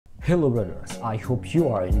Hello brothers, I hope you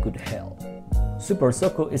are in good health. Super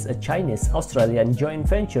Soco is a Chinese-Australian joint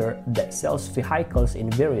venture that sells vehicles in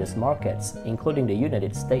various markets, including the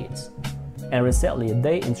United States. And recently,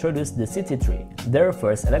 they introduced the CT3, their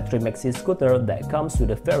first electric maxi scooter that comes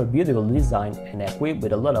with a very beautiful design and equipped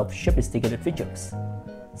with a lot of sophisticated features.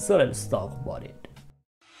 So let's talk about it.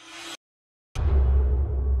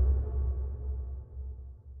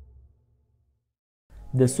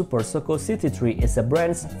 The Super Soco CT3 is the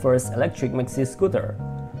brand's first electric maxi scooter,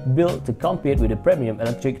 built to compete with the premium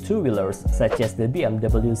electric two-wheelers such as the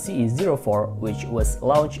BMW CE04, which was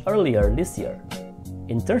launched earlier this year.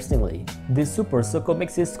 Interestingly, this Super Soco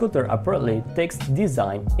maxi scooter apparently takes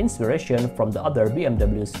design inspiration from the other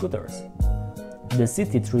BMW scooters. The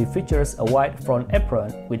CT3 features a wide front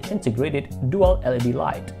apron with integrated dual LED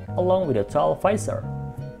light, along with a tall visor.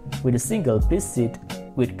 With a single-piece seat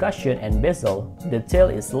with cushion and bezel, the tail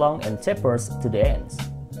is long and tapers to the ends,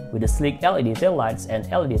 with the sleek LED taillights and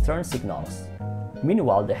LED turn signals.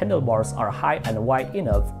 Meanwhile, the handlebars are high and wide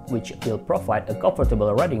enough, which will provide a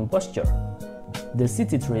comfortable riding posture. The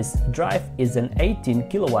CT3's drive is an 18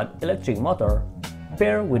 kW electric motor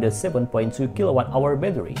paired with a 7.2 kWh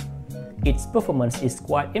battery. Its performance is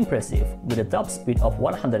quite impressive, with a top speed of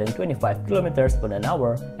 125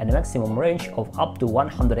 km/h and a maximum range of up to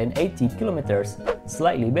 180 km,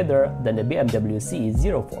 slightly better than the BMW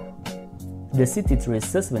CE04. The CT3's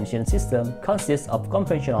suspension system consists of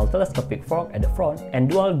conventional telescopic fork at the front and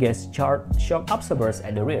dual-gauge charged shock absorbers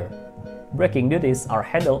at the rear. Braking duties are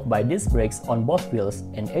handled by disc brakes on both wheels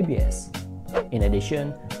and ABS. In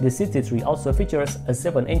addition, the CT3 also features a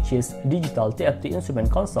 7-inch digital TFT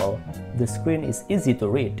instrument console. The screen is easy to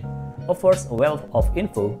read, offers a wealth of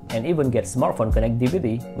info, and even gets smartphone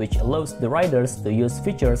connectivity, which allows the riders to use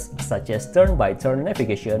features such as turn-by-turn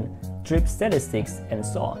navigation, trip statistics, and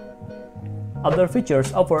so on. Other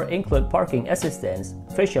features offered include parking assistance,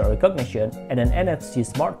 facial recognition, and an NFC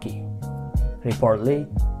smart key.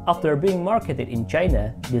 Reportedly, after being marketed in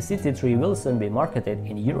China, the CT3 will soon be marketed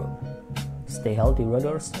in Europe. Stay healthy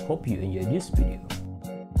brothers, hope you enjoyed this video.